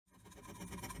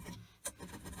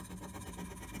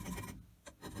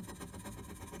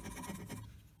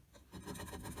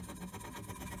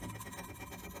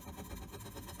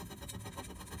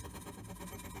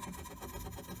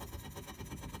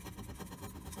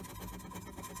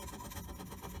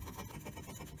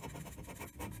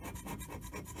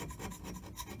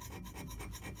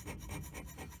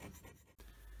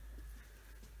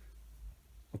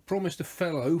promised a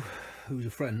fellow who's a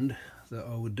friend that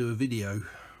I would do a video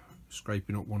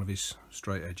scraping up one of his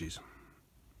straight edges,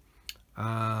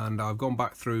 and I've gone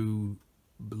back through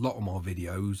a lot of my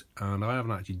videos and I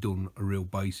haven't actually done a real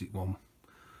basic one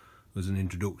as an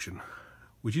introduction,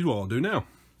 which is what I'll do now.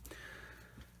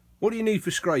 What do you need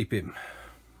for scraping?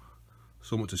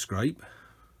 Something to scrape,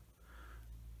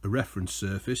 a reference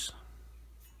surface,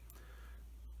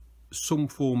 some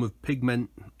form of pigment,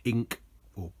 ink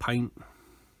or paint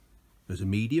as a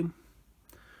medium,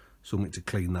 something to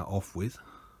clean that off with,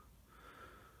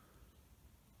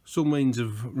 some means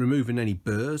of removing any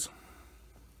burrs,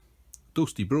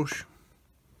 dusty brush,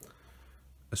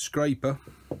 a scraper,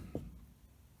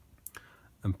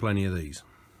 and plenty of these.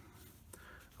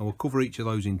 I will cover each of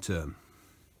those in turn.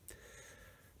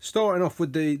 Starting off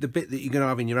with the bit that you're going to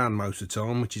have in your hand most of the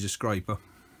time, which is a scraper.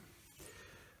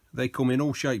 They come in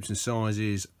all shapes and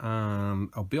sizes, and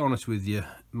I'll be honest with you,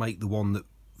 make the one that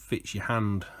fits your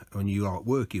hand and you like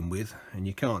working with, and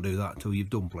you can't do that until you've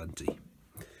done plenty.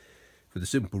 For the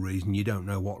simple reason you don't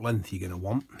know what length you're going to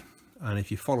want, and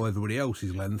if you follow everybody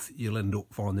else's length you'll end up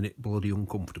finding it bloody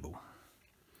uncomfortable.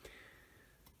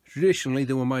 Traditionally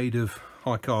they were made of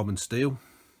high carbon steel,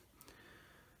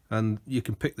 and you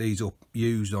can pick these up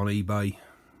used on eBay.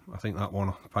 I think that one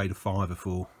I paid a £5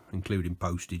 for, including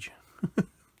postage.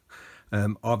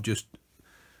 I've just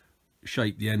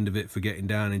shaped the end of it for getting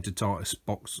down into tighter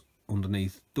spots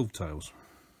underneath dovetails.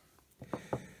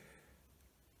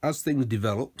 As things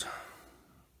developed,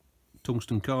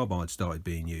 tungsten carbide started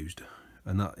being used,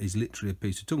 and that is literally a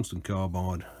piece of tungsten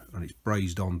carbide, and it's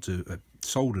brazed onto,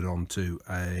 soldered onto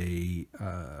a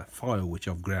file which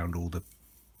I've ground all the,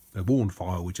 a worn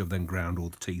file which I've then ground all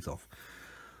the teeth off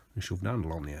and shoved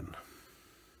handle on the end.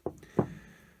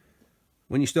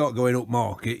 When you start going up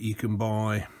market, you can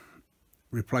buy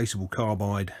replaceable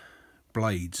carbide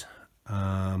blades.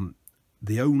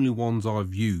 The only ones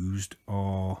I've used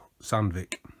are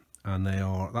Sandvik, and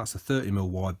that's a 30mm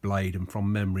wide blade, and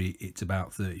from memory it's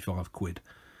about 35 quid.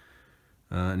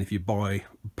 And if you buy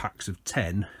packs of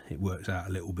 10 it works out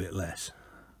a little bit less.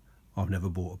 I've never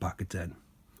bought a pack of 10.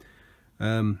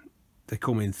 They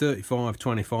come in 35,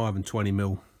 25 and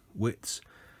 20mm widths,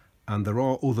 and there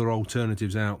are other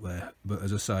alternatives out there, but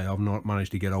as I say, I've not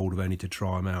managed to get hold of any to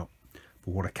try them out.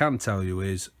 But what I can tell you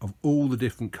is, of all the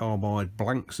different carbide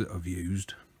blanks that I've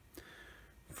used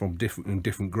from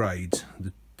different grades,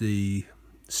 the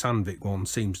Sandvik one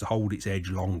seems to hold its edge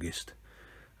longest.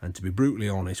 And to be brutally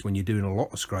honest, when you're doing a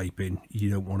lot of scraping, you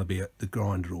don't want to be at the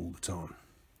grinder all the time.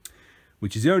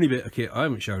 Which is the only bit of kit I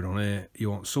haven't showed on here.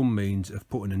 You want some means of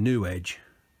putting a new edge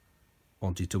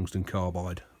onto your tungsten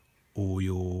carbide or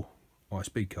your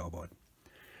high-speed carbide.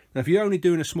 Now if you're only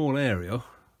doing a small area,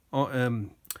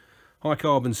 high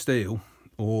carbon steel,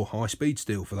 or high speed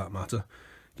steel for that matter,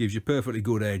 gives you a perfectly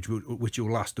good edge which will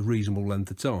last a reasonable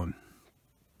length of time.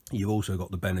 You've also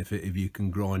got the benefit if you can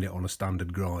grind it on a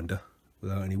standard grinder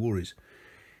without any worries.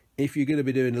 If you're going to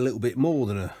be doing a little bit more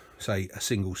than say a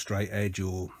single straight edge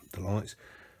or the likes,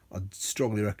 I'd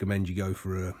strongly recommend you go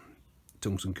for a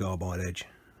tungsten carbide edge,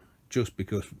 just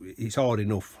because it's hard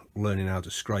enough learning how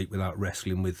to scrape without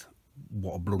wrestling with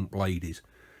what a blunt blade is.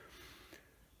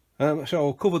 So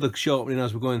I'll cover the sharpening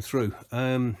as we're going through.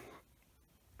 The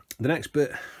next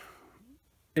bit,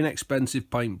 inexpensive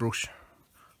paintbrush.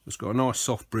 It's got a nice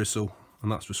soft bristle,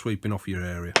 and that's for sweeping off your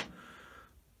area.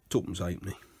 Tuppence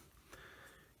halfpenny.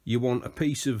 You want a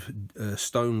piece of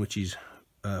stone which is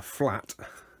flat.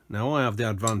 Now I have the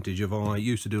advantage of, I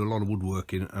used to do a lot of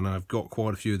woodworking, and I've got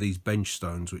quite a few of these bench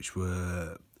stones which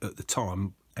were at the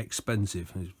time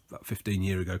expensive. It was about 15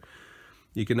 years ago.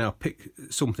 You can now pick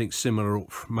something similar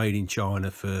up made in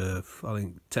China for I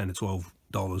think $10 or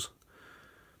 $12,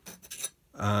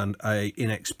 and a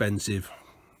inexpensive,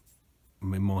 I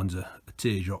mean mine's a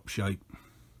teardrop shape,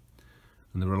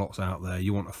 and there are lots out there.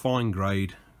 You want a fine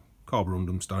grade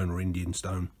carborundum stone or Indian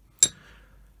stone.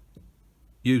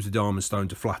 Use the diamond stone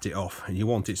to flat it off, and you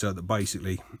want it so that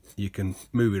basically you can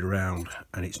move it around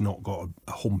and it's not got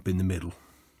a hump in the middle.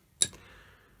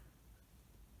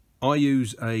 I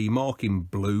use a marking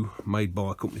blue made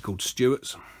by a company called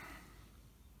Stewart's,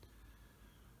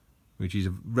 which is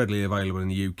readily available in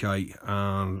the UK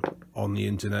and on the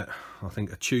internet. I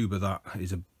think a tube of that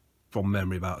is, from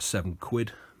memory, about 7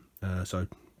 quid, so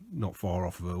not far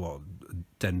off of what,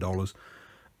 $10,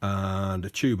 and a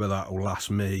tube of that will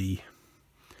last me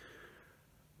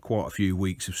quite a few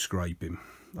weeks of scraping.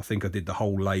 I think I did the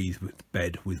whole lathe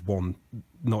bed with one,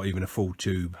 not even a full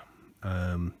tube.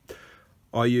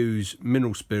 I use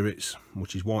mineral spirits,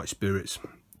 which is white spirits,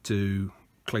 to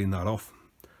clean that off.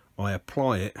 I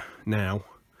apply it now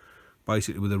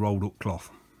basically with a rolled up cloth.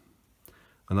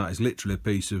 and that is literally a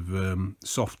piece of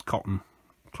soft cotton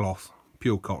cloth,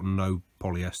 pure cotton, no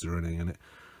polyester or anything in it.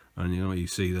 And you know, you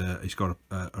see there it's got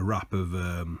a wrap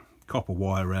of copper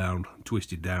wire around,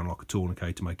 twisted down like a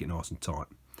tourniquet to make it nice and tight.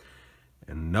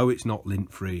 And no, it's not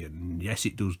lint free, and yes,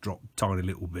 it does drop tiny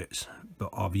little bits, but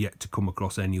I've yet to come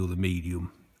across any other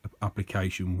medium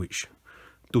application which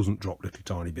doesn't drop little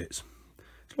tiny bits.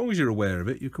 As long as you're aware of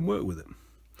it, you can work with it.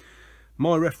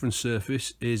 My reference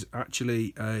surface is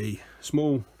actually a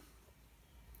small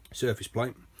surface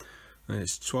plate.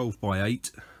 It's 12 by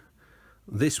 8.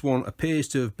 This one appears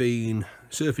to have been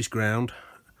surface ground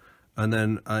and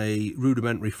then a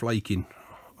rudimentary flaking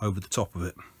over the top of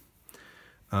it.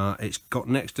 It's got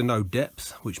next to no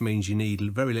depth, which means you need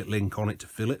very little ink on it to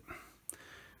fill it,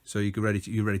 so you're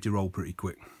ready to roll pretty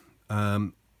quick.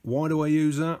 Why do I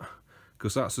use that?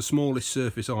 Because that's the smallest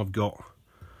surface I've got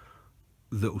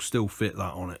that will still fit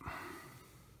that on it.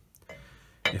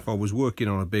 If I was working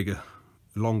on a bigger,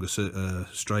 longer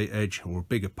straight edge or a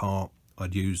bigger part,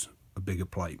 I'd use a bigger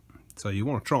plate. So you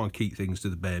want to try and keep things to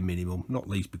the bare minimum, not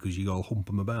least because you got to hump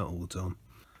them about all the time.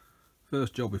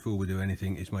 First job before we do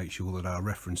anything is make sure that our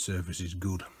reference surface is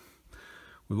good.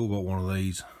 We've all got one of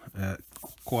these,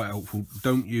 quite helpful.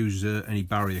 Don't use any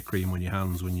barrier cream on your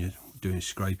hands when you're doing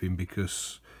scraping,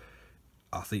 because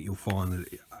I think you'll find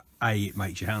that A, it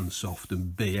makes your hands soft,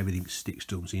 and B, everything sticks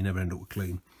to them, so you never end up with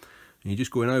clean. And you're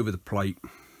just going over the plate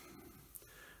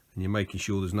and you're making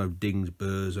sure there's no dings,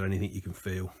 burrs or anything you can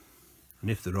feel, and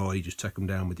if there are, you just take them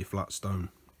down with your flat stone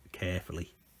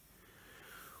carefully.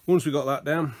 Once we've got that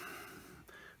down,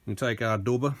 we can take our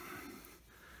dubber.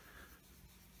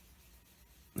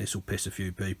 This will piss a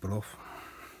few people off,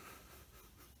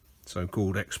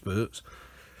 so-called experts.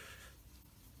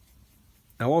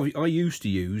 Now I used to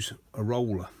use a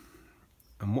roller,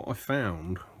 and what I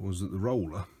found was that the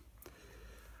roller,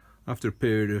 after a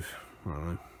period of, I don't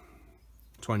know,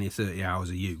 20 or 30 hours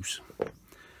of use,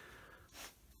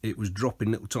 it was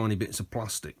dropping little tiny bits of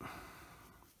plastic,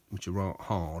 which are right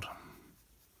hard.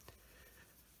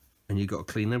 And you've got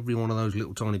to clean every one of those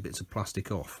little tiny bits of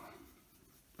plastic off.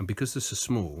 And because they're so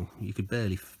small, you could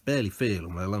barely feel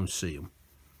them, let alone see them.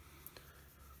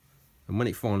 And when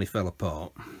it finally fell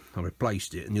apart, I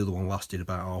replaced it, and the other one lasted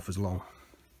about half as long.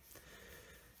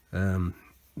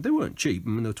 They weren't cheap. I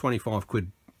mean, they were 25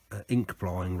 quid ink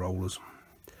applying rollers.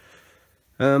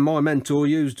 My mentor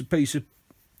used a piece of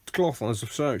cloth, as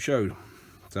I showed,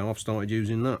 so I've started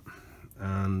using that.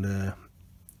 And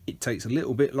it takes a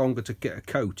little bit longer to get a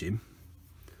coating,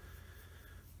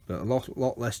 but a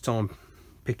lot less time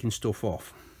picking stuff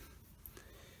off.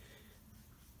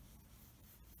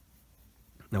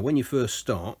 Now when you first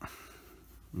start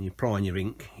and you're applying your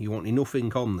ink, you want enough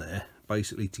ink on there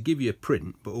basically to give you a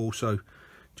print, but also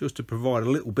just to provide a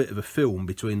little bit of a film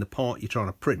between the part you're trying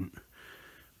to print,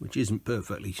 which isn't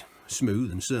perfectly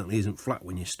smooth and certainly isn't flat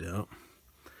when you start,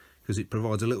 because it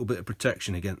provides a little bit of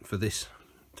protection again for this,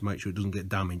 to make sure it doesn't get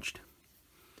damaged.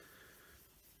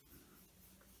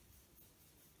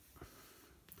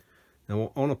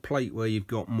 Now on a plate where you've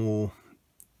got more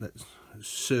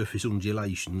surface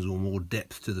undulations or more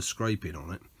depth to the scraping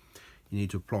on it, you need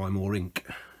to apply more ink,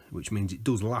 which means it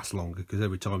does last longer, because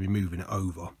every time you're moving it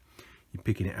over, you're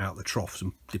picking it out the troughs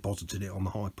and depositing it on the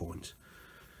high points.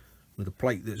 With a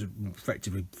plate that's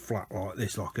effectively flat like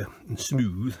this, and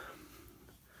smooth,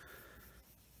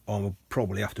 I will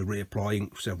probably have to reapply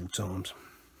ink several times.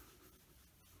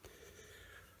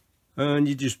 And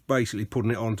you're just basically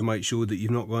putting it on to make sure that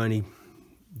you've not got any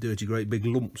dirty great big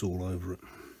lumps all over it,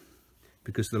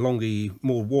 because the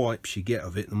more wipes you get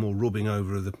of it, the more rubbing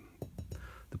over the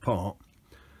part,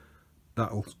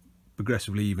 that'll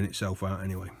progressively even itself out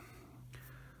anyway.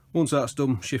 Once that's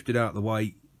done, shift it out of the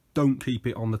way. Don't keep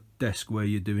it on the desk where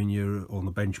you're doing on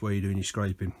the bench where you're doing your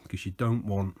scraping, because you don't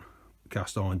want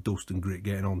cast iron dust and grit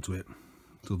getting onto it,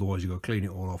 so otherwise you've got to clean it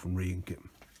all off and re-ink it.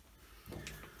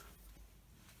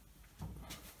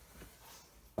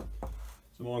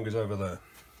 So mine goes over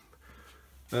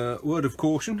there. Word of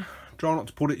caution, try not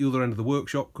to put it at the other end of the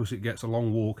workshop, because it gets a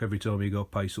long walk every time you go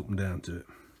pace up and down to it.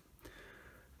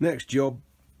 Next job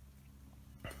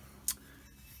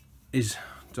is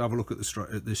to have a look at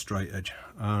this straight edge,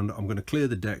 and I'm going to clear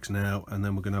the decks now, and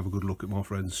then we're going to have a good look at my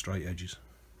friend's straight edges.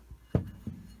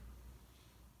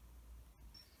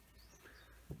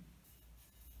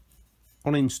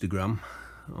 On Instagram,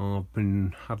 I've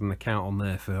had an account on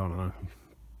there for, I don't know,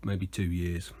 maybe 2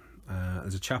 years.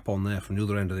 There's a chap on there from the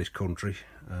other end of this country,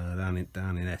 down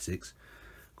in Essex,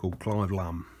 called Clive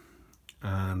Lamb,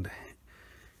 and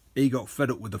he got fed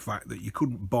up with the fact that you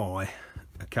couldn't buy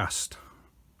a cast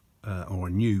or a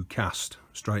new cast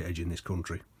straight edge in this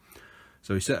country.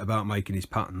 So he set about making his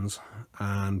patterns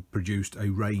and produced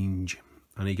a range,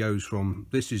 and he goes from,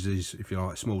 this is his, if you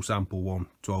like, small sample one,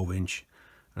 12 inch.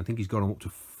 I think he's got them up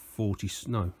to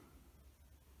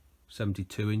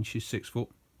 72 inches, 6 foot,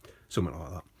 something like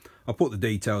that. I'll put the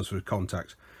details for the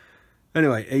contacts.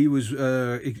 Anyway, he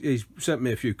sent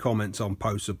me a few comments on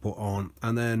posts I put on,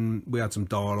 and then we had some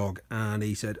dialogue, and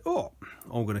he said, oh,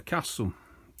 I'm going to cast some.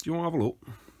 Do you want to have a look?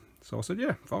 So I said,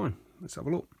 yeah, fine, let's have a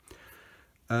look.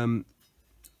 And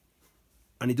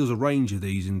he does a range of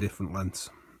these in different lengths,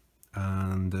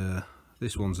 and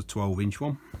this one's a 12-inch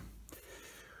one.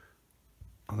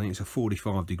 I think it's a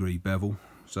 45-degree bevel,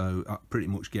 so I pretty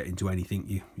much get into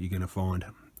anything you're going to find.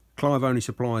 Clive only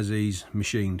supplies these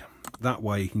machined. That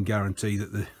way you can guarantee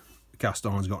that the cast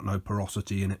iron's got no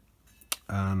porosity in it.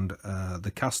 And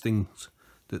the castings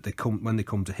that when they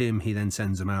come to him, he then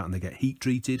sends them out and they get heat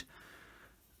treated.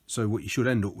 So what you should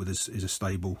end up with is a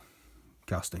stable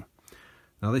casting.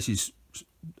 Now this is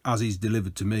as he's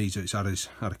delivered to me, so it's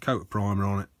had a coat of primer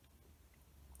on it.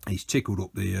 He's tickled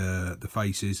up the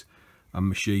faces and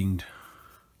machined,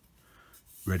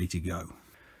 ready to go.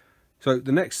 So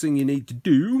the next thing you need to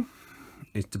do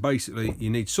is to basically, you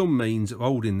need some means of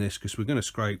holding this, because we're going to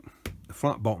scrape the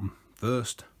flat bottom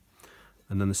first,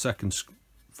 and then the second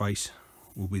face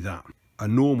will be that. A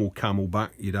normal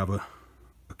camelback, you'd have a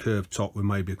curved top with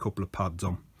maybe a couple of pads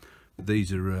on. But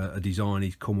these are a design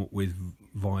he's come up with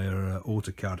via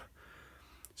AutoCAD.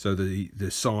 So the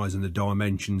size and the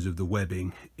dimensions of the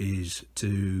webbing is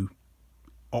to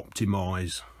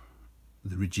optimize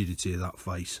the rigidity of that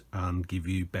face and give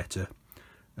you better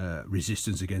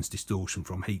resistance against distortion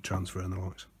from heat transfer and the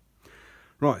likes.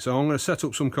 Right, so I'm going to set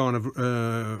up some kind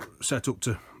of setup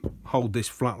to hold this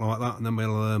flat like that, and then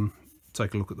we'll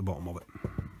take a look at the bottom of it.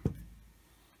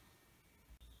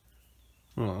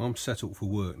 Right, I'm set up for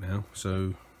work now,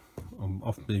 so I'm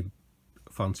off my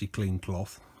fancy clean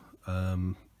cloth.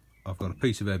 I've got a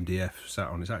piece of MDF sat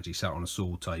on, it's actually sat on a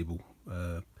saw table.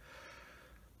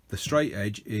 The straight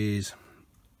edge is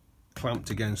clamped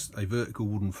against a vertical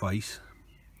wooden face,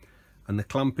 and the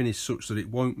clamping is such that it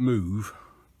won't move,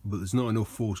 but there's not enough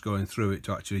force going through it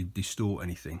to actually distort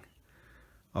anything.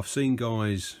 I've seen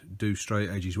guys do straight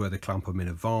edges where they clamp them in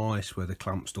a vise, where they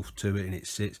clamp stuff to it and it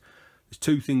sits. There's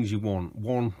two things you want.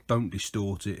 One, don't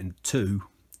distort it, and two,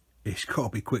 it's got to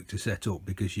be quick to set up,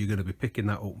 because you're going to be picking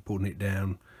that up and putting it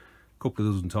down a couple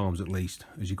of dozen times at least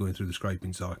as you're going through the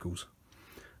scraping cycles.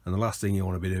 And the last thing you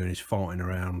want to be doing is farting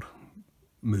around,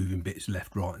 moving bits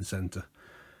left, right and centre.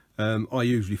 I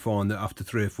usually find that after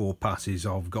 3 or 4 passes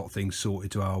I've got things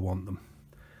sorted to how I want them.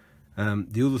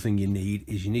 The other thing you need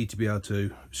is you need to be able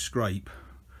to scrape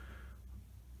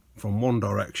from one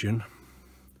direction,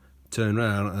 turn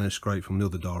around and then scrape from the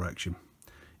other direction.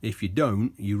 If you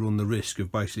don't, you run the risk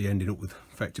of basically ending up with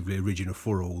effectively a ridge and a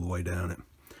furrow all the way down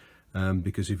it.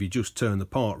 Because if you just turn the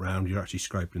part round, you're actually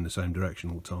scraping in the same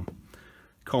direction all the time.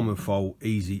 Common fault,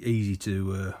 easy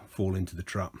to fall into the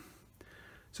trap.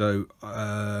 So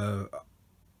the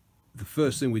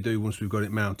first thing we do once we've got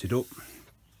it mounted up,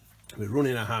 we're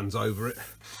running our hands over it.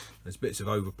 There's bits of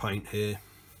overpaint here.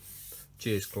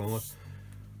 Cheers, Clive.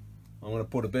 I'm going to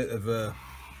put a bit of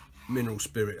mineral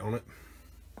spirit on it.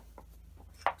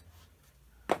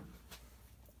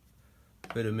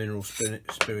 Bit of mineral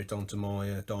spirit onto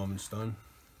my diamond stone.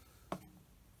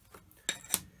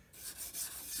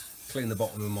 Clean the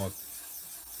bottom of my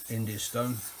India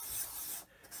stone,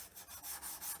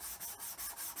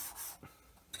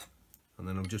 and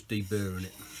then I'm just deburring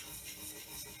it.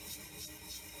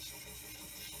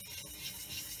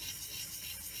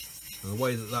 And the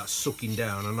way that that's sucking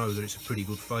down, I know that it's a pretty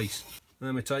good face.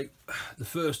 Then we take the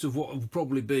first of what will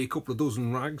probably be a couple of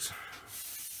dozen rags,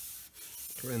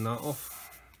 clean that off,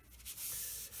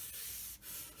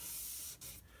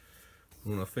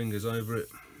 run our fingers over it.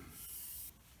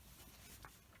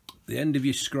 The end of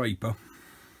your scraper,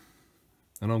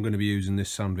 and I'm going to be using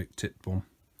this Sandvik tipped one.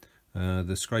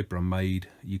 The scraper I made,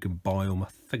 you can buy them, I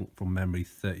think from memory,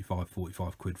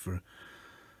 35-45 quid for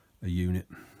a unit.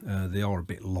 They are a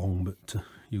bit long, but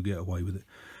you'll get away with it.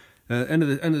 End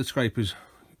of the scraper's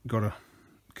got a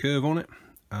curve on it,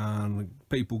 and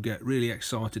people get really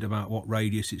excited about what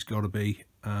radius it's got to be.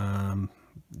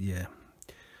 Yeah.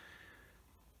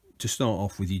 To start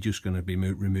off with, you're just going to be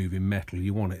removing metal.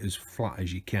 You want it as flat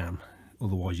as you can,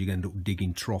 otherwise you end up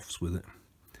digging troughs with it.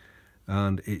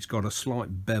 And it's got a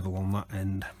slight bevel on that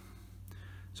end,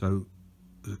 so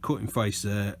there's a cutting face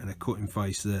there and a cutting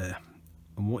face there,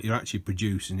 and what you're actually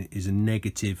producing is a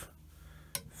negative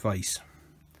face.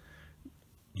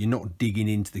 you're not digging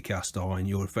into the cast iron,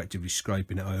 you're effectively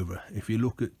scraping it over. If you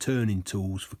look at turning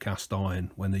tools for cast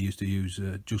iron, when they used to use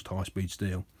just high-speed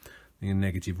steel, they get a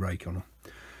negative rake on them.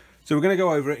 So we're going to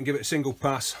go over it and give it a single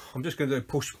pass. I'm just going to do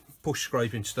push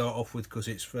scraping to start off with, because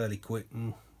it's fairly quick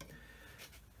and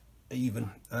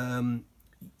even.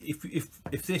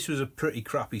 If this was a pretty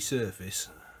crappy surface,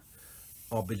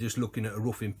 I'll be just looking at a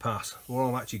roughing pass. What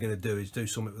I'm actually going to do is do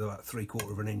something with about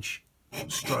 3/4 of an inch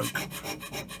stroke.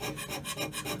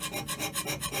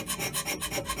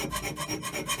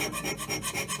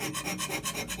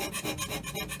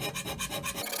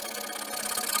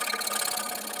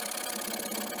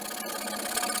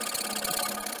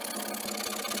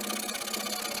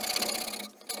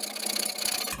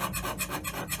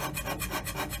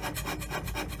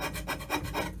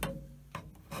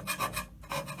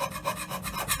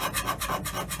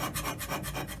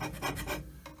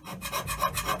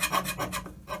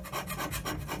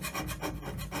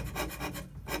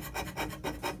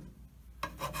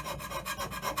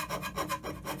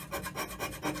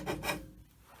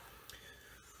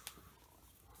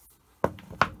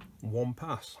 One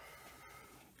pass.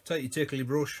 Take your tickly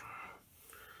brush,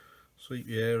 sweep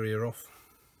your area off.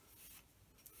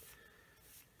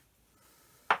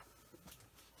 And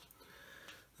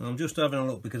I'm just having a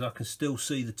look because I can still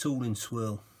see the tooling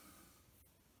swirl.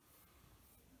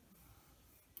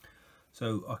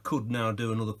 So I could now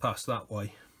do another pass that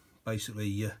way,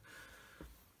 basically.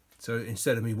 So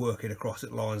instead of me working across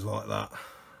at lines like that,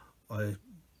 I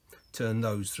turn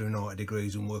those through 90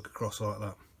 degrees and work across like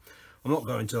that. I'm not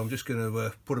going to, I'm just going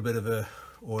to put a bit of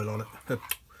oil on it,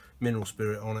 mineral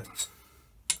spirit on it.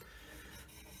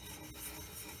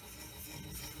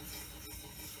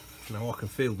 Now I can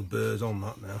feel the burrs on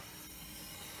that now.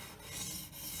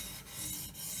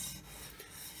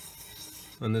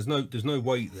 And there's no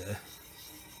weight there.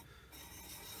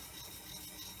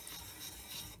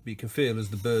 But you can feel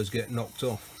as the burrs get knocked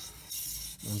off.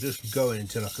 I'm just going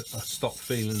until I stop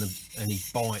feeling any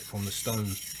bite from the stone,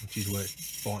 which is where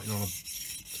it's biting on a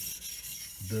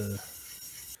burr.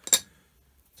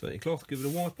 Take your cloth, give it a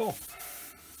wipe off,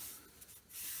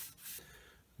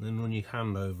 and then run your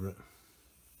hand over it.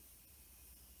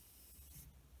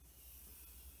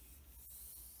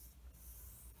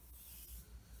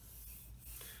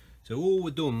 So all we're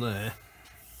done there,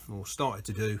 or started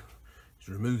to do, is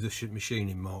remove the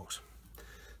machining marks.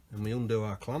 And we undo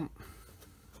our clamp.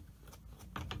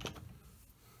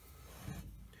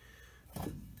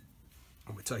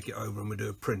 And we take it over and we do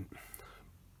a print.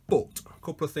 But a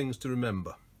couple of things to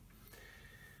remember.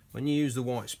 When you use the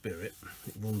white spirit,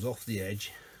 it runs off the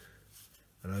edge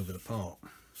and over the part.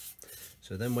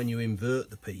 So then when you invert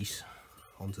the piece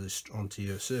onto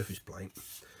your surface plate,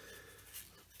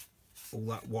 all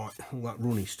that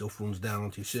runny stuff runs down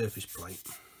onto your surface plate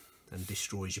and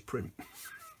destroys your print.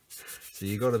 So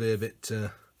you've got to be a bit,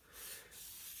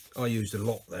 I used a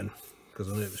lot then because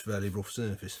I knew it was a fairly rough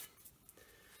surface.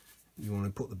 You want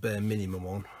to put the bare minimum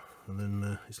on, and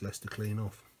then it's less to clean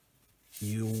off.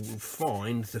 You'll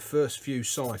find the first few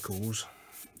cycles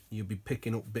you'll be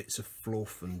picking up bits of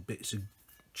fluff and bits of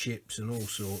chips and all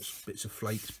sorts, bits of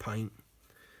flakes paint.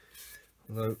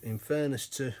 Although in fairness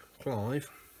to Clive,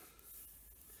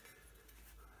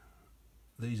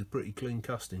 these are pretty clean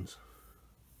castings.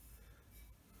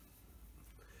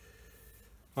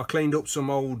 I cleaned up some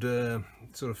old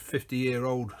sort of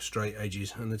 50-year-old straight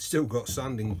edges, and they'd still got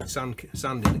sand in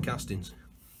the castings.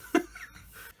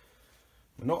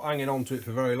 We're not hanging on to it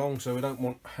for very long, so we don't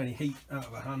want any heat out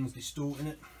of our hands distorting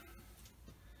it.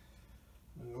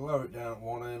 We'll lower it down at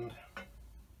one end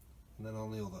and then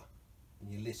on the other,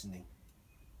 and you're listening.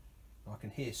 I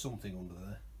can hear something under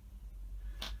there.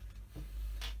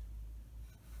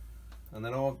 And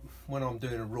then when I'm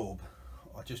doing a rub,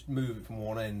 I just move it from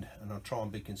one end and I try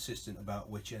and be consistent about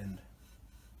which end.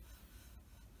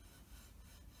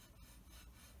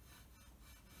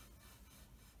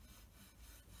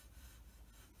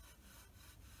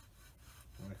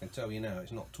 And I can tell you now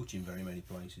it's not touching very many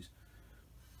places.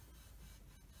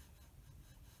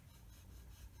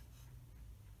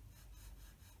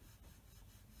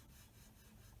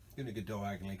 I'm going to go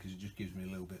diagonally because it just gives me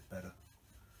a little bit better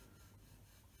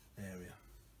area.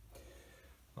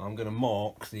 I'm going to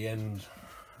mark the end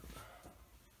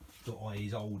that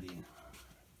he's holding.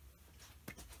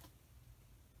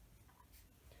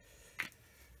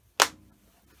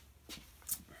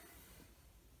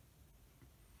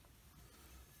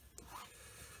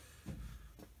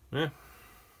 Yeah.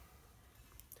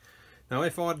 Now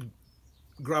if I'd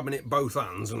grabbing it both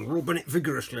hands and rubbing it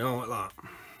vigorously like that,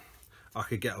 I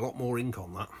could get a lot more ink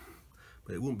on that,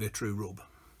 but it wouldn't be a true rub.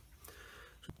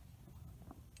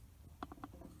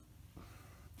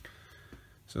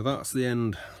 So that's the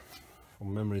end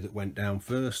from memory that went down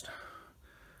first.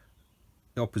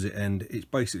 The opposite end, it's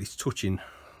basically touching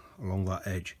along that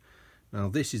edge. Now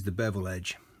this is the bevel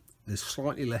edge. There's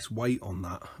slightly less weight on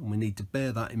that, and we need to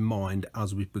bear that in mind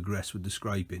as we progress with the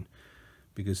scraping,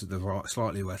 because there's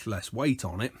slightly less weight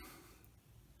on it,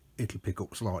 it'll pick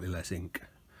up slightly less ink.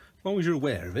 As long as you're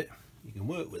aware of it, you can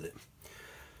work with it.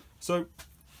 So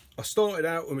I started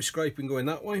out with my scraping going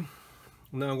that way,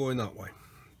 now I'm going that way.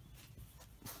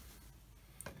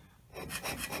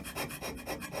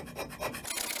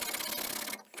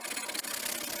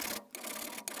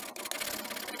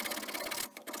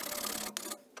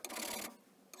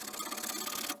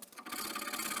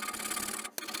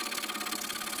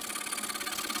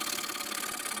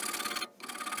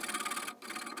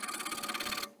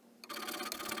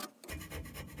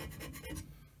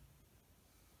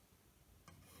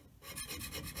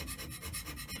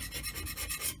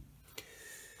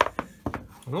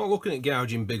 I'm not looking at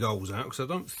gouging big holes out because I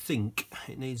don't think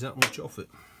it needs that much off it.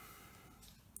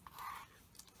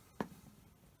 A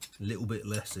little bit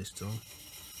less this time.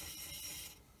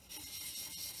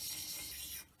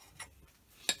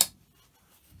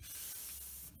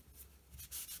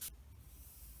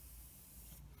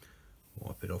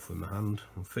 Wipe it off with my hand.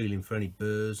 I'm feeling for any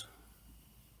burrs.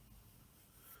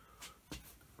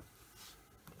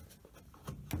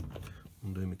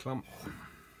 Undo my clamp.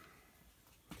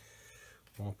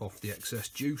 Wipe off the excess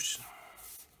juice.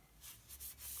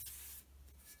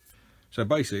 So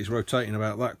basically it's rotating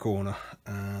about that corner,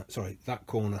 sorry, that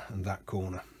corner and that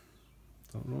corner.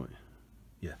 Is that right?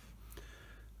 Yeah.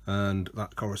 And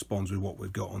that corresponds with what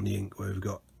we've got on the ink, where we've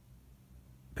got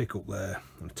pick up there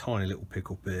and a tiny little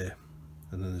pick up here,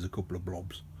 and then there's a couple of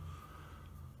blobs.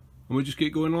 And we just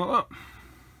keep going like that.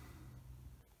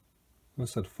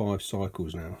 That's had 5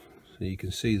 cycles now, so you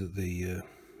can see that the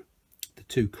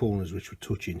 2 corners which were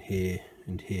touching here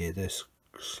and here, they're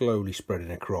slowly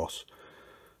spreading across.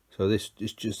 So this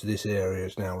is just, this area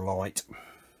is now light,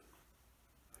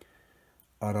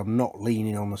 and I'm not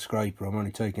leaning on the scraper, I'm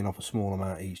only taking off a small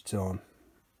amount each time.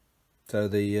 So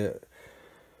the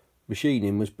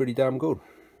machining was pretty damn good.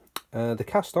 The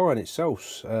cast iron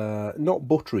itself's not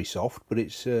buttery soft, but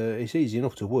it's easy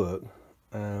enough to work.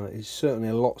 It's certainly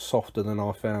a lot softer than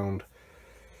I found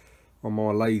on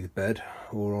my lathe bed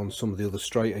or on some of the other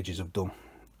straight edges I've done,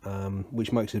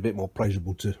 which makes it a bit more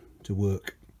pleasurable to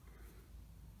work.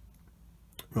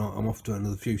 Right, I'm off to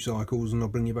another few cycles and I'll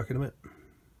bring you back in a minute.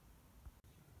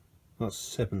 That's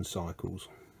 7 cycles,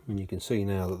 and you can see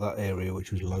now that that area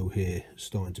which was low here is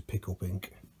starting to pick up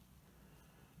ink.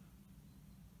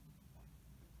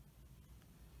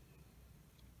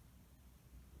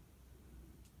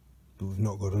 But we've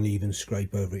not got an even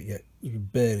scrape over it yet. You can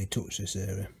barely touch this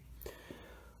area.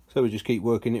 So we just keep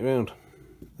working it around.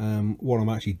 What I'm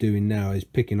actually doing now is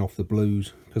picking off the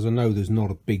blues, because I know there's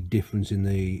not a big difference in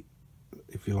the,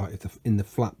 if you like, in the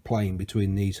flat plane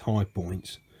between these high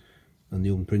points and the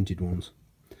unprinted ones.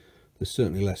 There's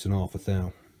certainly less than half a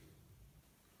thou.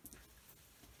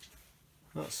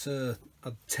 That's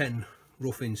 10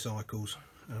 roughing cycles,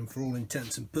 and for all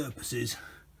intents and purposes,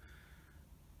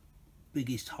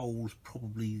 biggest hole's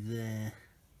probably there.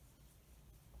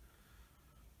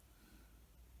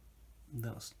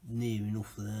 That's near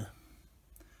enough there.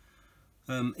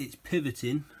 It's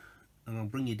pivoting, and I'll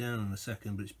bring you down in a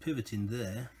second, but it's pivoting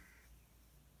there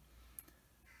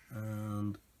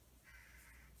and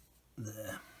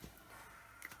there.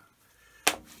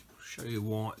 I'll show you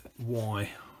why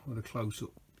with a close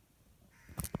up.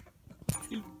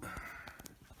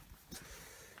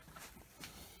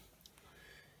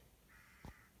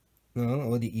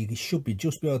 Now, you should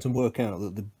just be able to work out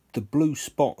that the blue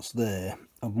spots there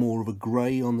are more of a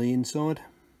grey on the inside.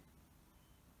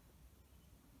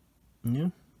 Yeah,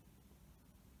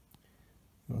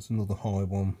 that's another high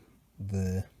one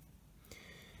there,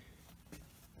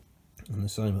 and the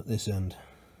same at this end.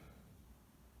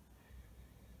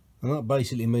 And that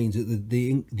basically means that the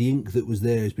ink that was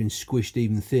there has been squished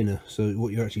even thinner. So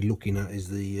what you're actually looking at is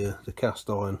the cast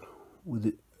iron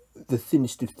with the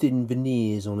thinnest of thin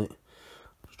veneers on it.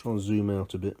 Just trying to zoom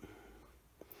out a bit.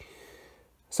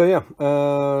 So yeah,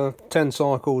 10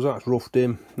 cycles, that's roughed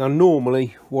in. Now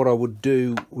normally what I would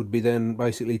do would be then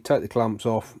basically take the clamps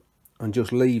off and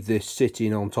just leave this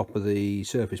sitting on top of the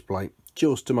surface plate,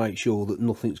 just to make sure that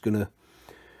nothing's going to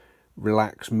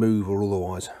relax, move or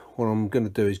otherwise. What I'm going to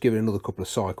do is give it another couple of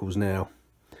cycles now,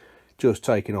 just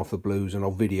taking off the blues, and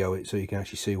I'll video it so you can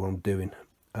actually see what I'm doing.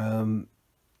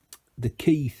 The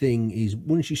key thing is,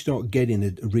 once you start getting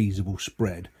a reasonable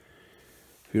spread,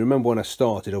 if you remember when I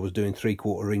started I was doing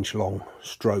 3/4 inch long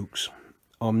strokes,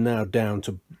 I'm now down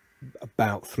to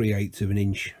about 3/8 of an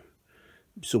inch,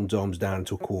 sometimes down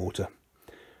to 1/4.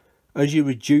 As you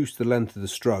reduce the length of the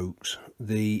strokes,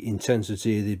 the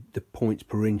intensity of the points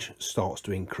per inch starts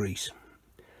to increase.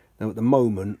 Now at the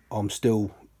moment I'm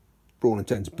still, for all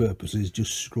intents and purposes,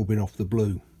 just scrubbing off the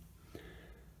blue.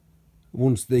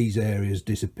 Once these areas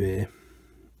disappear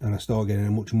and I start getting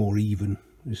a much more even,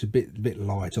 it's a bit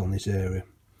light on this area.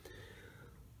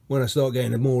 When I start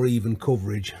getting a more even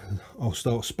coverage, I'll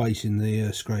start spacing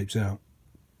the scrapes out,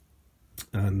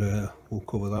 and we'll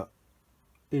cover that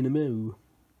in a minute.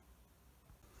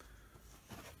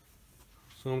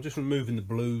 So I'm just removing the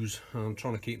blues. I'm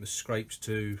trying to keep the scrapes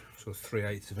to sort of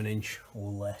 3/8 of an inch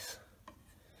or less,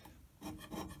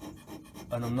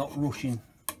 and I'm not rushing,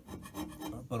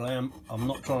 but I'm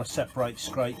not trying to separate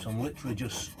scrapes. I'm literally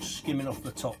just skimming off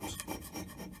the tops.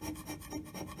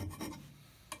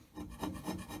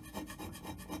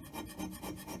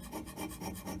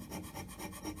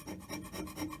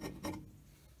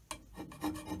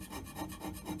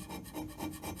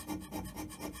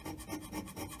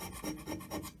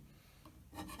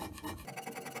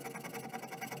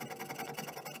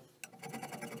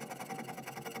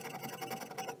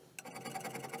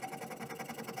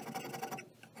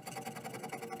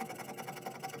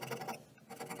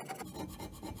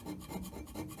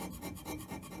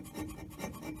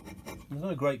 There's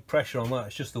no great pressure on that,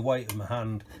 it's just the weight of my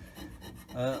hand.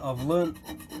 I've learnt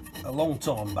a long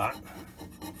time back,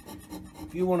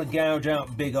 if you want to gouge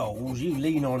out big holes, you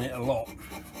lean on it a lot.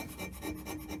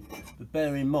 But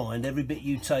bear in mind, every bit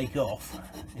you take off,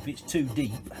 if it's too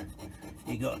deep,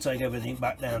 you've got to take everything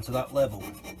back down to that level.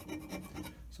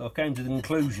 So I came to the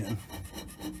conclusion,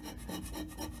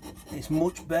 it's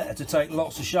much better to take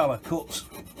lots of shallow cuts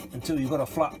until you've got a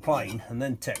flat plane and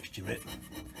then texture it.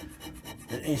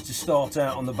 It is to start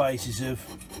out on the basis of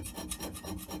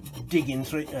digging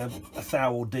through a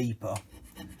thou or deeper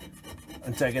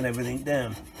and taking everything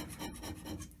down.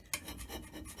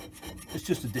 It's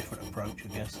just a different approach, I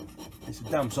guess. It's a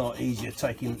damn sight easier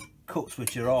taking cuts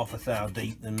which are half a thou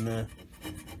deep than a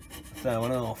thou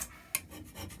and a half.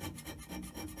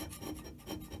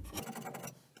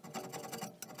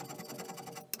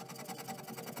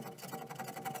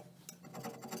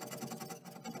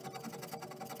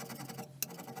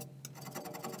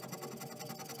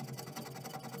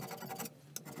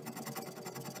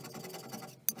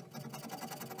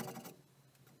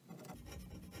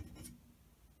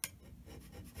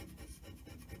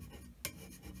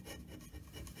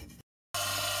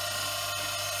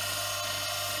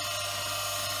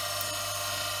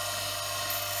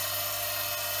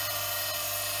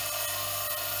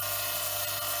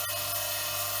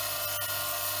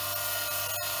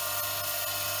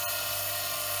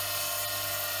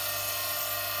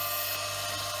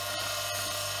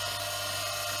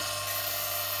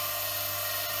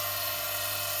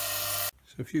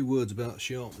 So a few words about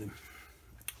sharpening.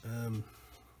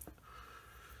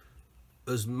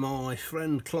 As my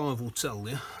friend Clive will tell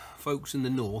you, folks in the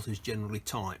north is generally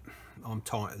tight. I'm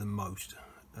tighter than most.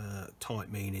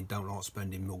 Tight meaning don't like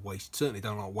spending more certainly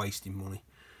don't like wasting money.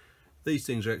 These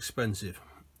things are expensive.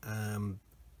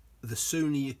 The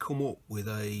sooner you come up with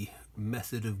a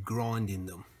method of grinding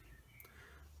them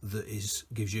that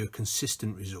gives you a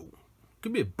consistent result. It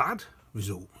could be a bad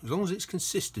result. As long as it's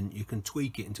consistent, you can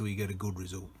tweak it until you get a good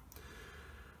result.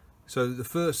 So the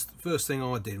first thing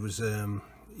I did was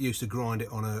used to grind it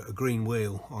on a green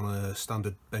wheel on a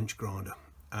standard bench grinder,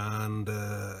 and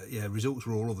yeah, results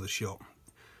were all over the shop.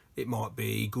 It might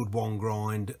be good one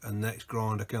grind and next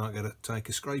grind I can't take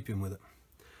a scraping with it.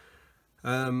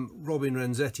 Robin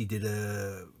Renzetti did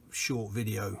a short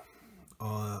video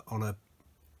on a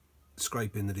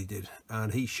scraping that he did,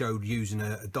 and he showed using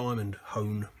a diamond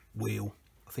hone wheel.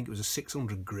 I think it was a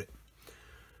 600 grit,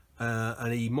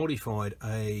 and he modified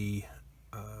a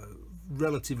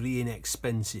relatively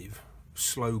inexpensive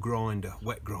slow grinder,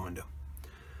 wet grinder.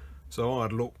 So I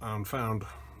had looked and found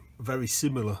a very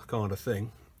similar kind of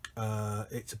thing.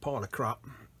 It's a pile of crap.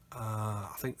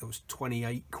 I think it was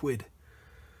 28 quid,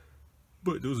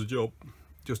 but it does the job.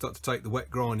 Just had to take the wet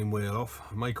grinding wheel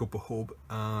off, make up a hub,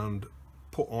 and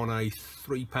put on a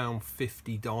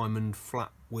 £3.50 diamond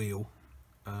flat wheel.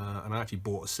 And I actually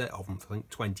bought a set of them for I think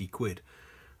 20 quid,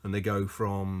 and they go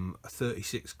from a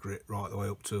 36 grit right the way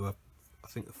up to I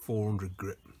think a 400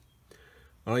 grit,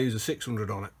 and I use a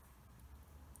 600 on it.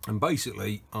 And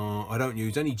basically I don't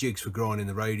use any jigs for grinding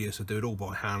the radius. I do it all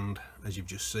by hand, as you've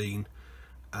just seen,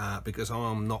 because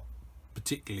I'm not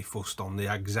particularly fussed on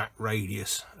the exact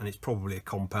radius, and it's probably a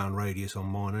compound radius on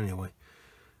mine anyway.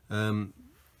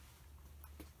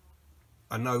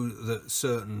 I know that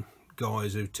certain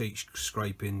guys who teach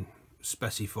scraping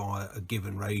specify a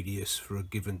given radius for a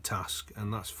given task,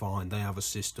 and that's fine. They have a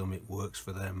system, it works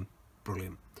for them,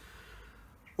 brilliant.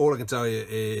 All I can tell you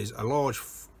is a large,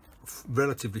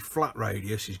 relatively flat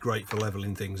radius is great for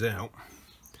leveling things out.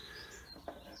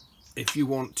 If you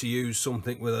want to use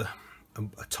something with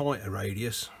a tighter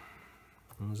radius,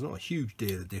 there's not a huge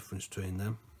deal of difference between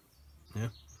them, yeah.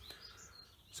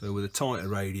 So with a tighter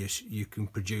radius you can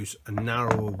produce a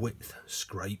narrower width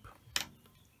scrape,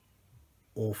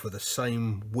 or for the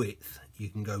same width you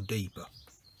can go deeper.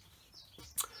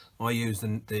 I use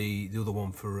the other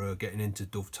one for getting into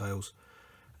dovetails.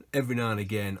 Every now and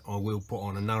again I will put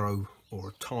on a narrow or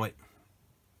a tight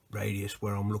radius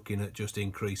where I'm looking at just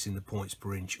increasing the points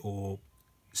per inch or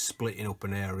splitting up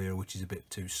an area which is a bit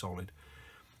too solid.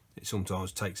 It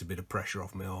sometimes takes a bit of pressure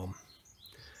off my arm.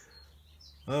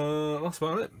 That's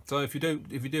about it. So if you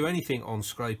do anything on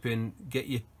scraping, get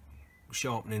your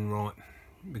sharpening right,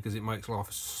 because it makes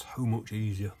life so much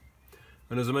easier.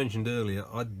 And as I mentioned earlier,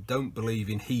 I don't believe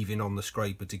in heaving on the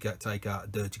scraper to take out a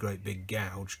dirty great big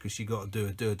gouge, because you've got to do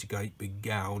a dirty great big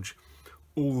gouge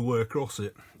all the way across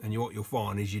it, and what you'll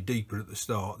find is you're deeper at the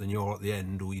start than you are at the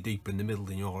end, or you're deeper in the middle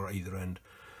than you are at either end.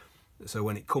 So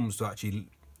when it comes to actually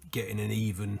getting an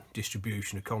even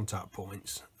distribution of contact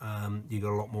points, you've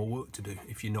got a lot more work to do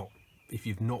if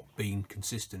you've not been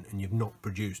consistent and you've not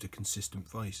produced a consistent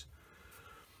face.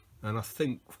 And I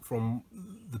think from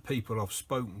the people I've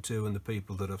spoken to and the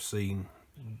people that I've seen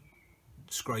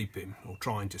scraping or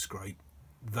trying to scrape,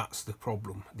 that's the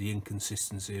problem, the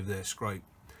inconsistency of their scrape.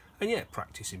 And yeah,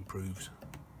 practice improves.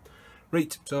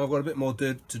 Right, so I've got a bit more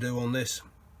to do on this.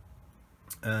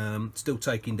 Still just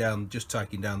taking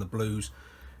down the blues.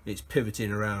 It's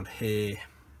pivoting around here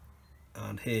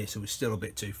and here, so it's still a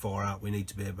bit too far out. We need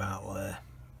to be about there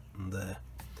and there,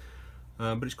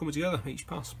 but it's coming together each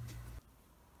pass.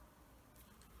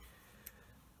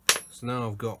 So now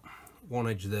I've got one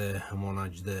edge there and one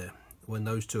edge there. When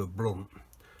those two are blunt,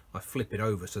 I flip it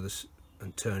over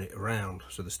and turn it around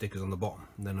so the sticker's on the bottom,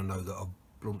 and then I know that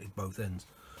I've blunted both ends.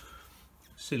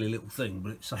 Silly little thing,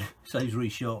 but it saves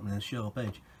resharpening a sharp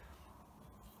edge.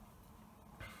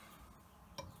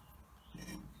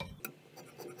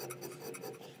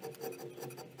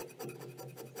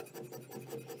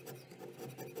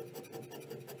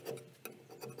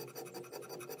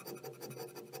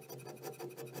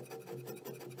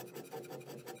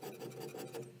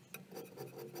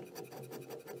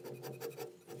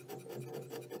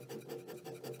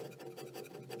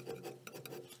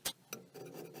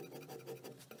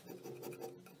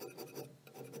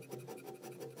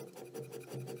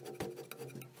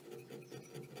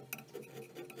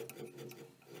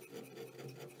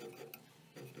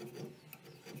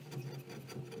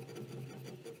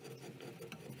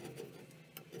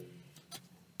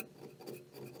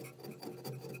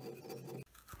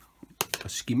 A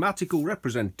schematical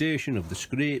representation of the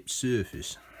scraped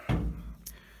surface.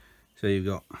 So you've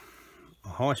got a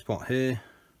high spot here,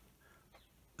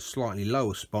 a slightly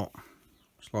lower spot,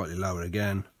 slightly lower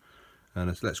again,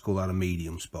 and let's call that a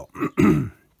medium spot.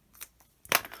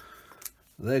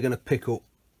 They're going to pick up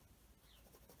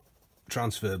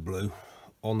transfer blue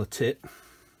on the tip.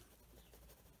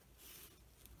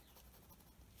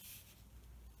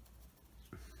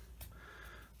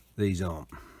 These aren't.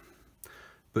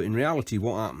 But in reality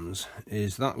what happens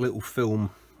is that little film,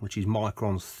 which is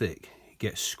microns thick,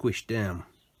 gets squished down.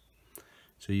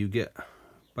 So you get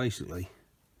basically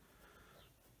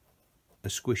a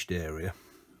squished area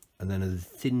and then a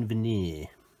thin veneer.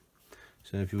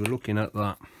 So if you were looking at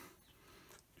that,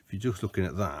 if you're just looking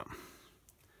at that,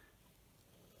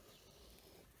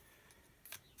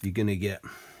 you're going to get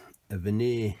a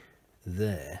veneer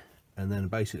there and then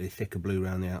basically thicker blue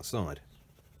around the outside.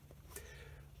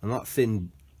 And that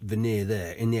thin veneer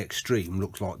there in the extreme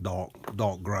looks like dark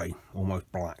grey,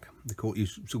 almost black.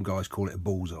 Some guys call it a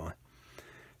bullseye,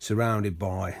 surrounded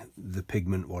by the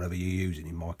pigment whatever you're using,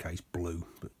 in my case blue,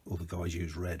 but other guys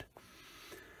use red.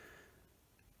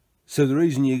 So the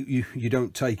reason you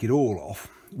don't take it all off,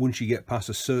 once you get past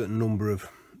a certain number of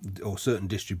or certain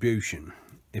distribution,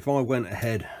 if I went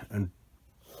ahead and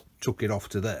took it off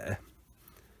to there,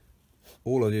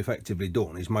 all I've effectively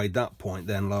done is made that point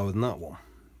then lower than that one,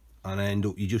 and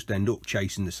you just end up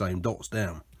chasing the same dots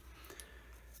down,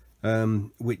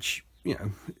 which, you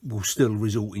know, will still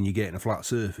result in you getting a flat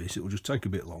surface. It will just take a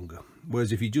bit longer.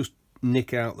 Whereas if you just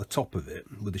nick out the top of it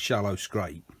with a shallow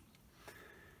scrape,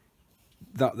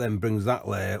 that then brings that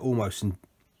layer almost into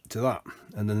that,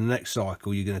 and then the next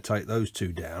cycle you're going to take those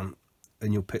two down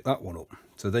and you'll pick that one up.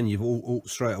 So then you've all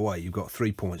straight away you've got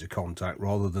 3 points of contact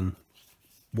rather than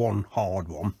one hard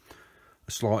one,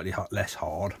 a slightly less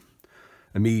hard,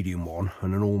 a medium one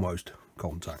and an almost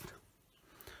contact.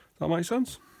 Does that make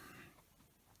sense?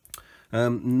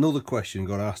 Another question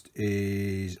got asked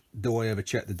is, do I ever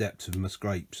check the depths of my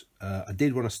scrapes? I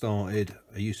did when I started.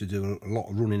 I used to do a lot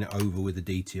of running it over with a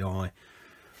DTI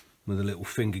with a little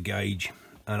finger gauge,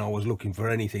 and I was looking for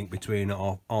anything between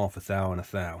half a thou and a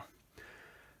thou,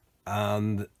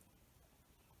 and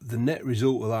the net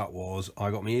result of that was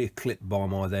I got my ear clipped by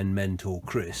my then mentor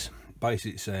Chris,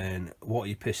 basically saying, what are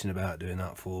you pissing about doing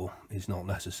that for? It's not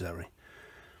necessary.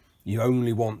 You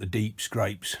only want the deep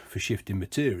scrapes for shifting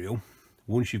material.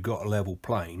 Once you've got a level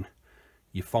plane,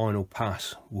 your final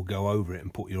pass will go over it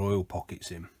and put your oil pockets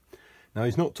in. Now,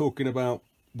 he's not talking about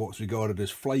what's regarded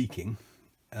as flaking.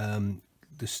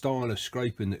 The style of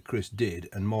scraping that Chris did,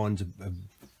 and mine's a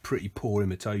pretty poor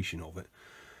imitation of it.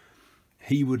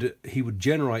 He would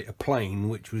generate a plane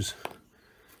which was,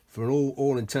 for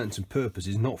all intents and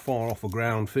purposes, not far off a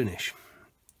ground finish.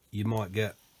 You might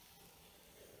get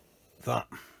that,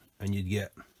 and you'd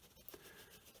get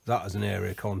that as an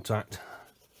area contact,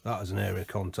 that as an area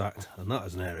contact, and that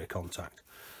as an area contact.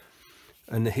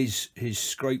 And his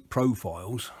scrape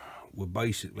profiles were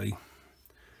basically,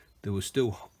 there was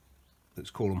still, let's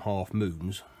call them half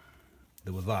moons.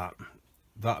 There were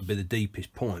that'd be the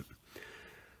deepest point.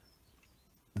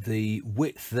 The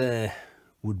width there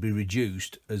would be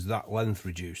reduced as that length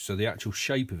reduced, so the actual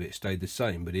shape of it stayed the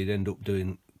same, but he'd end up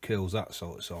doing curls that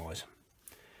sort of size.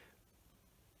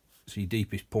 So your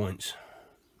deepest points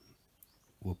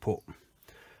were put,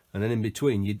 and then in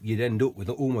between you'd end up with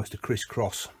almost a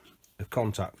crisscross of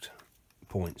contact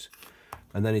points,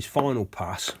 and then his final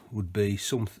pass would be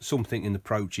something in the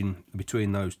approaching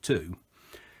between those two,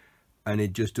 and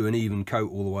he'd just do an even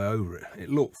coat all the way over it. It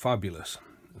looked fabulous.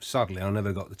 Sadly, I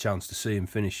never got the chance to see him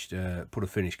put a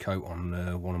finished coat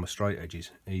on one of my straight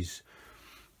edges.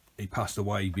 He passed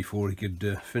away before he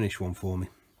could finish one for me,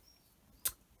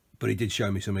 but he did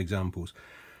show me some examples.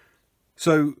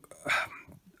 So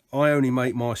I only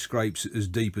make my scrapes as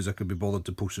deep as I could be bothered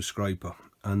to push a scraper,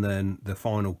 and then the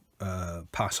final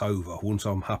pass over, once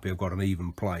I'm happy I've got an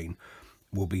even plane,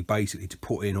 will be basically to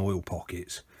put in oil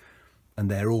pockets, and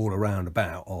they're all around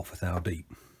about half a thou deep,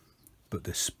 but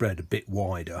they're spread a bit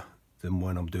wider than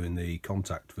when I'm doing the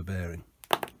contact for bearing.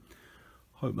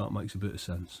 Hope that makes a bit of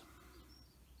sense.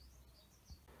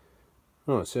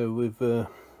 Right, so we've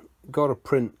got a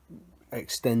print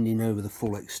extending over the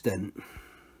full extent.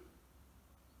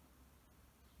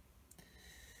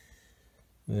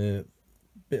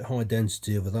 Bit high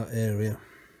density over that area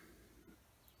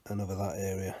and over that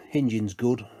area. Hinging's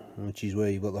good, which is where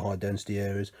you've got the high density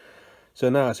areas. So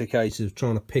now it's a case of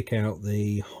trying to pick out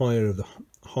the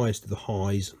highest of the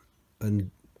highs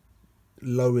and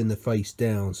lowering the face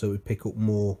down so we pick up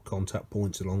more contact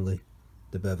points along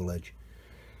the bevel edge.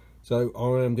 So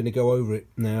I am going to go over it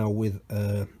now with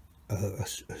a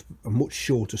much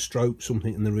shorter stroke,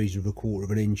 something in the region of 1/4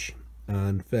 of an inch,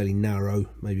 and fairly narrow,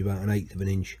 maybe about 1/8 of an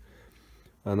inch,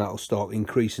 and that'll start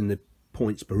increasing the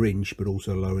points per inch but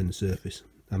also lowering the surface,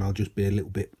 and I'll just be a little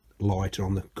bit lighter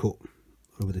on the cut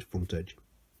over this front edge.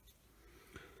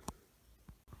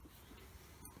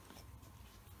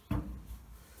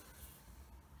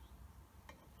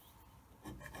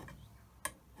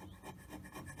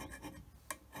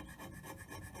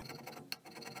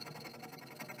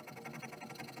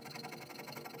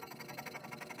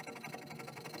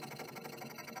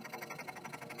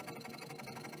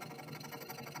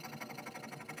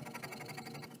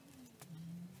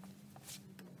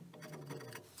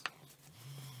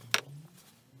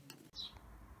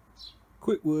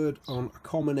 Quick word on a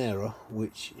common error,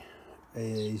 which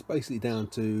is basically down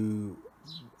to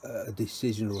a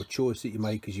decision or a choice that you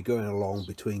make as you're going along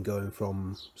between going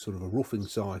from sort of a roughing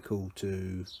cycle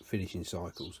to finishing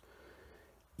cycles.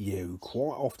 You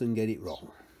quite often get it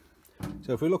wrong.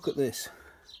 So if we look at this,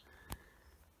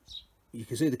 you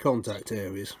can see the contact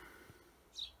areas.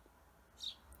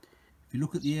 If you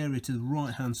look at the area to the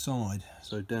right hand side,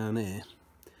 so down here,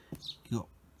 you've got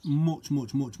much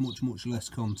less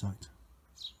contact,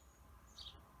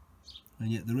 and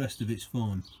yet the rest of it's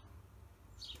fine.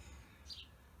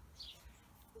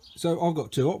 So I've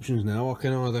got two options now. I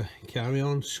can either carry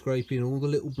on scraping all the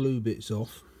little blue bits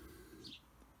off,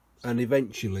 and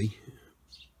eventually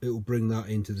it will bring that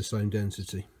into the same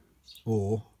density,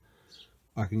 or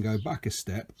I can go back a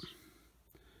step,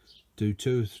 do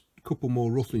a couple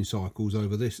more roughing cycles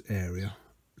over this area,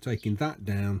 taking that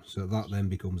down so that then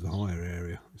becomes the higher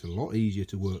area. It's a lot easier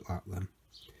to work that then.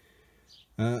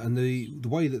 And the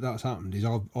way that that's happened is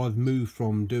I've moved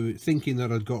from thinking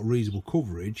that I'd got reasonable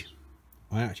coverage.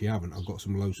 I actually haven't. I've got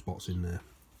some low spots in there.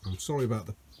 I'm sorry about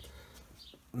the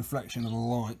reflection of the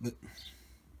light, but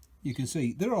you can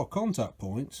see there are contact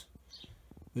points,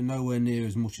 but nowhere near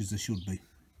as much as there should be.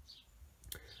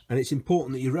 And it's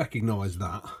important that you recognise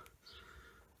that,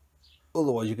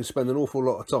 otherwise you can spend an awful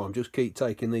lot of time just keep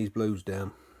taking these blues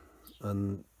down,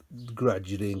 and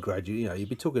gradually, you know, you'd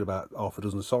be talking about half a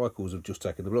dozen cycles of just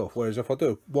taking the blue off. Whereas if I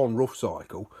do one rough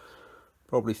cycle,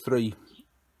 probably 3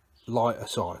 lighter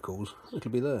cycles,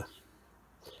 it'll be there.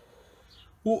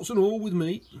 Warts and all with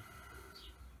me.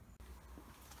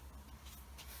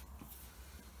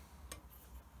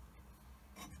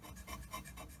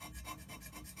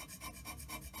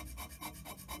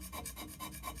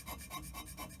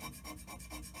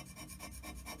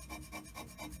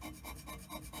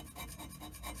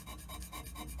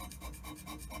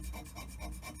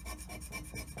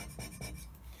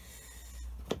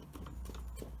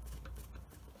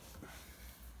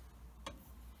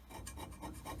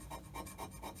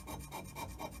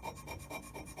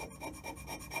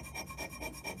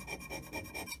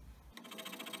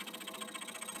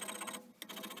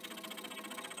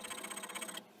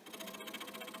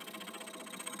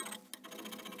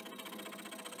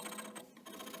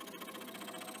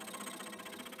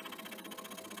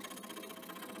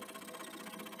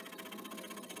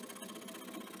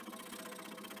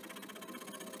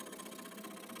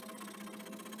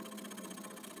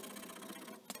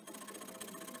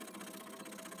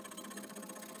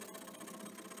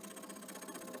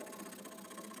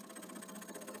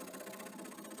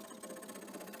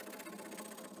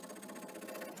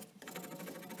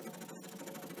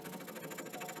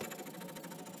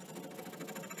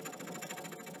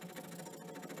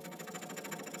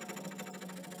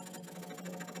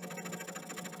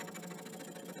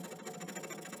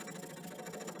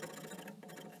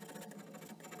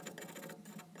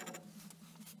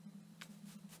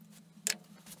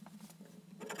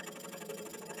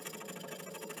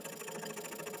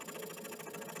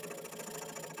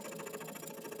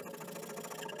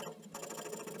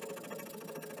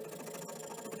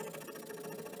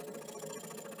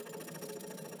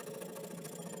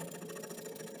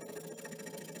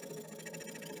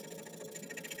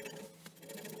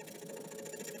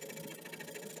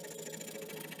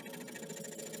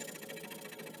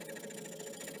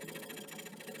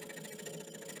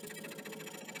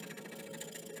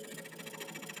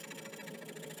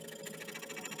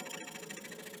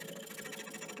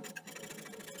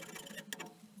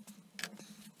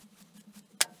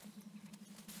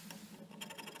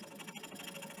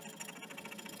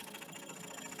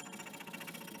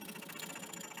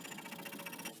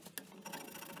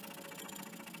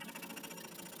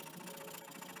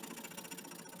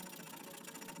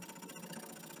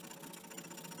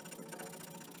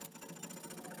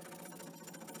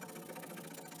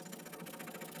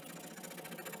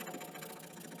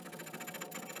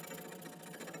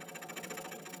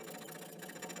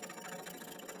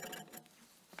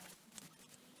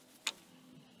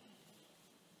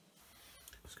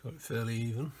 Got it fairly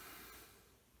even.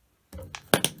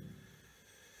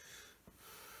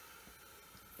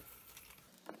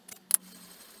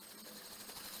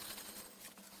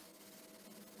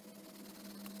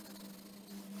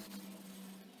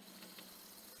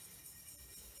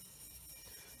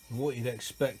 And what you'd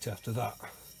expect after that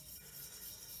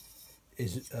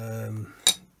is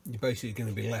you're basically going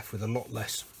to be left with a lot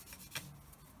less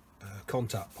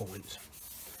contact points,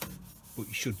 but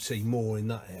you should see more in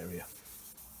that area.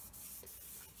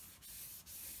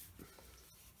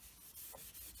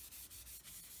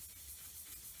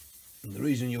 And the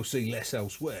reason you'll see less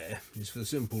elsewhere is for the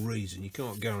simple reason you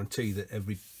can't guarantee that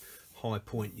every high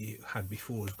point you had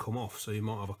before has come off, so you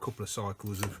might have a couple of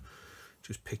cycles of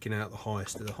just picking out the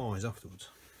highest of the highs afterwards.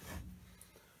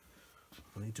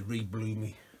 I need to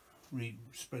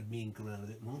spread my ink around a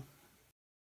bit more.